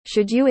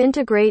Should you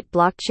integrate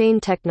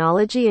blockchain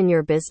technology in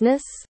your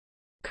business?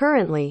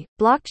 Currently,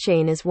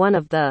 blockchain is one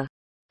of the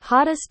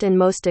hottest and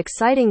most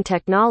exciting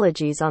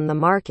technologies on the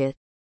market.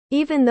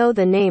 Even though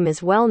the name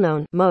is well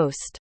known,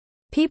 most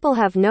people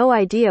have no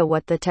idea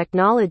what the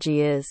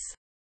technology is.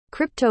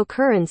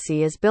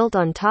 Cryptocurrency is built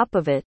on top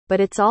of it,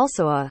 but it's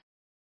also a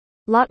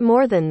lot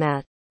more than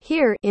that.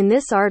 Here, in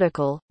this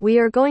article, we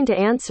are going to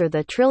answer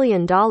the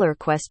trillion-dollar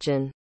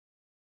question.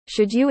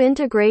 Should you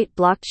integrate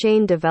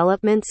blockchain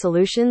development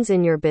solutions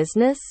in your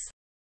business?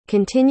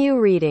 Continue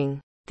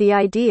reading. The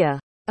idea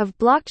of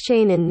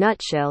blockchain in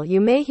nutshell.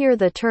 You may hear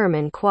the term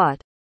in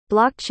quote,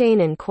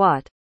 blockchain in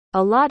quote,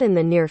 a lot in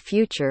the near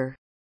future.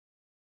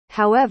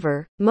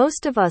 However,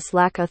 most of us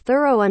lack a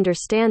thorough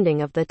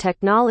understanding of the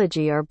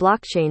technology or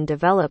blockchain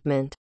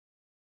development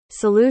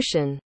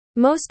solution.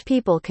 Most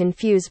people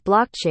confuse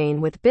blockchain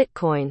with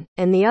Bitcoin,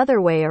 and the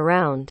other way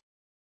around.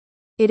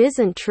 It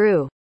isn't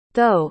true.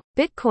 Though,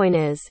 Bitcoin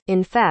is,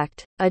 in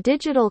fact, a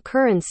digital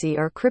currency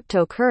or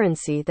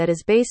cryptocurrency that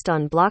is based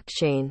on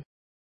blockchain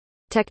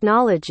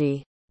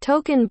technology.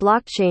 Token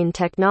blockchain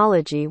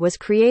technology was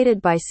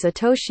created by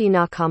Satoshi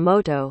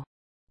Nakamoto.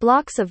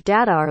 Blocks of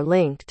data are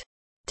linked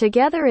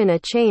together in a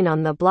chain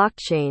on the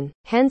blockchain,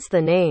 hence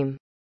the name.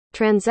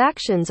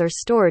 Transactions are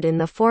stored in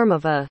the form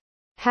of a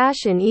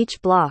hash in each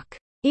block.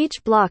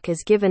 Each block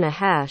is given a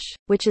hash,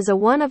 which is a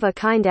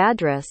one-of-a-kind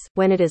address,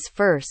 when it is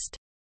first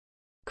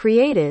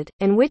created,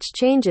 and which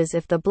changes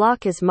if the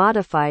block is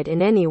modified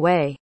in any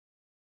way.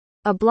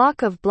 A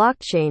block of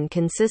blockchain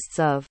consists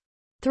of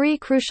three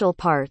crucial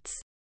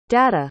parts.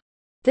 Data.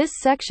 This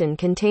section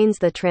contains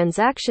the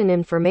transaction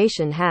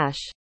information hash.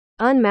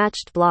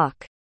 Unmatched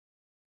block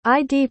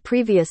ID.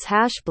 Previous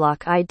hash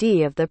block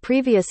ID of the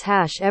previous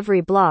hash.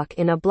 Every block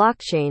in a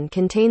blockchain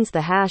contains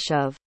the hash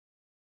of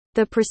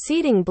the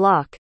preceding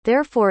block,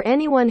 therefore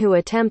anyone who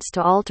attempts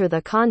to alter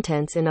the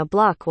contents in a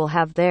block will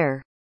have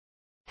their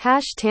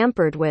hash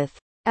tampered with.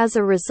 As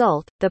a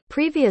result, the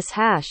previous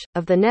hash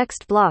of the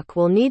next block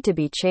will need to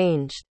be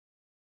changed.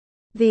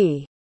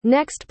 The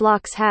next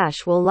block's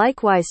hash will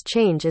likewise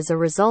change as a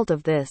result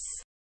of this.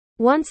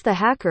 Once the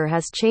hacker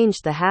has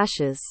changed the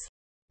hashes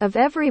of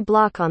every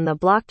block on the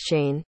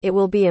blockchain, it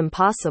will be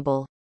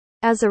impossible.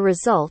 As a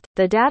result,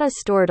 the data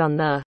stored on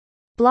the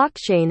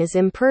blockchain is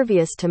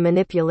impervious to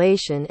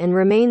manipulation and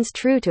remains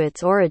true to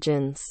its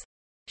origins.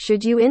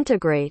 Should you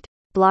integrate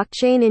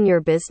blockchain in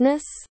your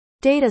business?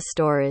 Data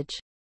storage.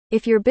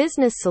 If your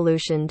business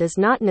solution does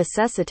not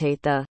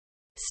necessitate the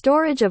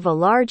storage of a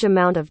large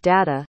amount of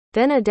data,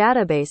 then a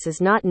database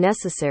is not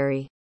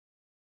necessary.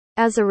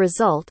 As a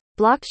result,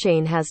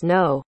 blockchain has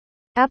no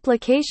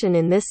application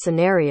in this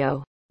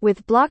scenario.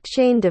 With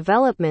blockchain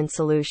development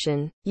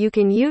solution, you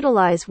can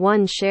utilize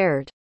one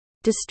shared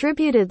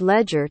distributed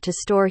ledger to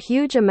store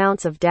huge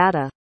amounts of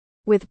data.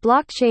 With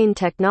blockchain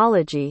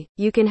technology,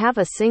 you can have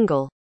a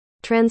single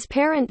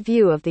transparent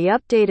view of the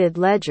updated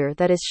ledger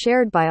that is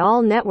shared by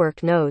all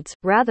network nodes,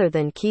 rather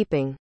than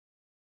keeping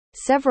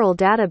several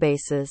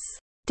databases.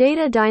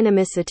 Data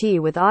dynamicity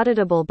with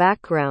auditable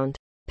background.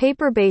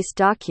 Paper-based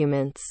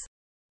documents,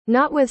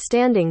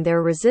 notwithstanding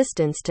their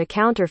resistance to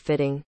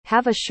counterfeiting,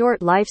 have a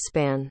short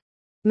lifespan.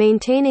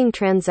 Maintaining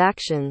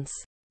transactions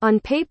on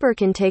paper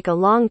can take a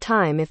long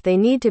time if they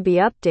need to be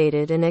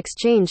updated and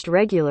exchanged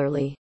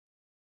regularly.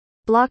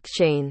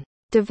 Blockchain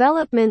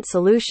development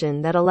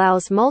solution that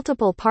allows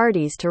multiple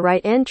parties to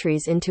write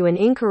entries into an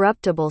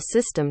incorruptible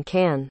system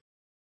can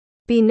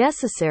be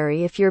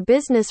necessary if your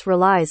business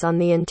relies on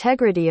the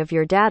integrity of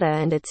your data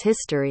and its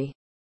history.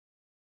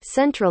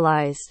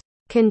 Centralized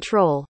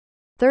control.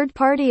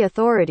 Third-party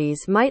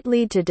authorities might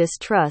lead to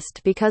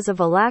distrust because of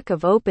a lack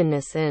of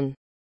openness and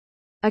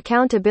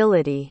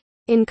accountability.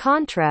 In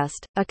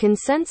contrast, a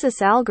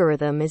consensus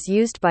algorithm is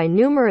used by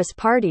numerous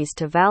parties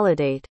to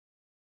validate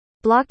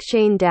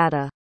blockchain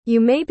data. You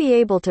may be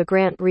able to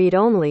grant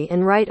read-only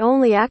and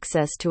write-only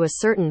access to a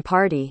certain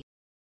party.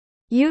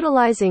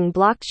 Utilizing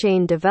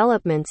blockchain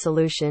development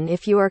solution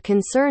if you are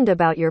concerned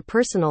about your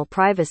personal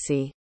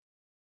privacy.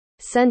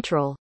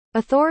 Central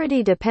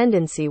authority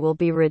dependency will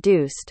be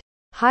reduced.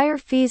 Higher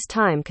fees.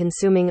 Time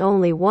consuming.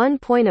 Only one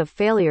point of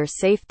failure.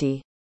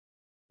 Safety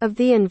of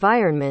the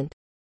environment.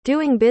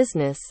 Doing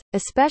business,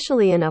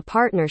 especially in a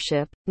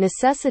partnership,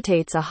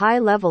 necessitates a high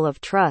level of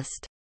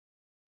trust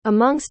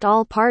amongst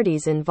all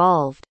parties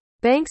involved.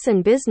 Banks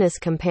and business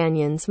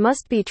companions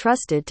must be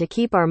trusted to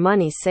keep our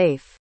money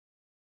safe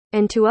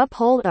and to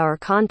uphold our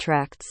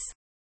contracts.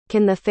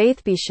 Can the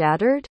faith be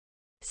shattered?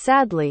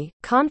 Sadly,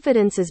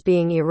 confidence is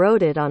being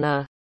eroded on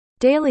a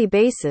daily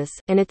basis,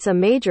 and it's a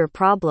major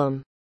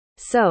problem.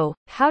 So,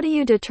 how do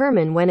you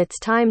determine when it's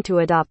time to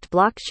adopt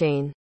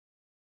blockchain?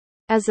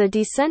 As a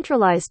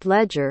decentralized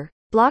ledger,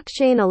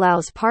 blockchain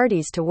allows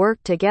parties to work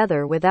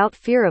together without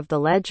fear of the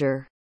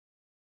ledger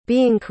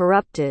being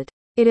corrupted.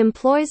 It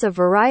employs a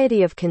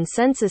variety of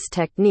consensus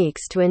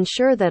techniques to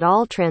ensure that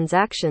all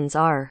transactions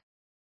are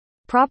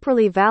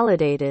properly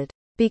validated.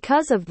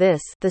 Because of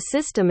this, the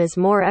system is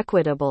more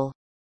equitable.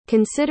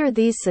 Consider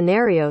these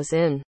scenarios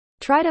and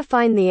try to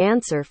find the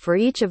answer for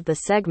each of the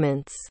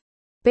segments.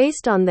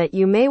 Based on that,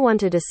 you may want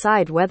to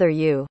decide whether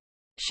you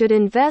should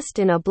invest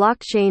in a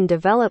blockchain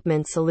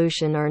development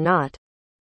solution or not.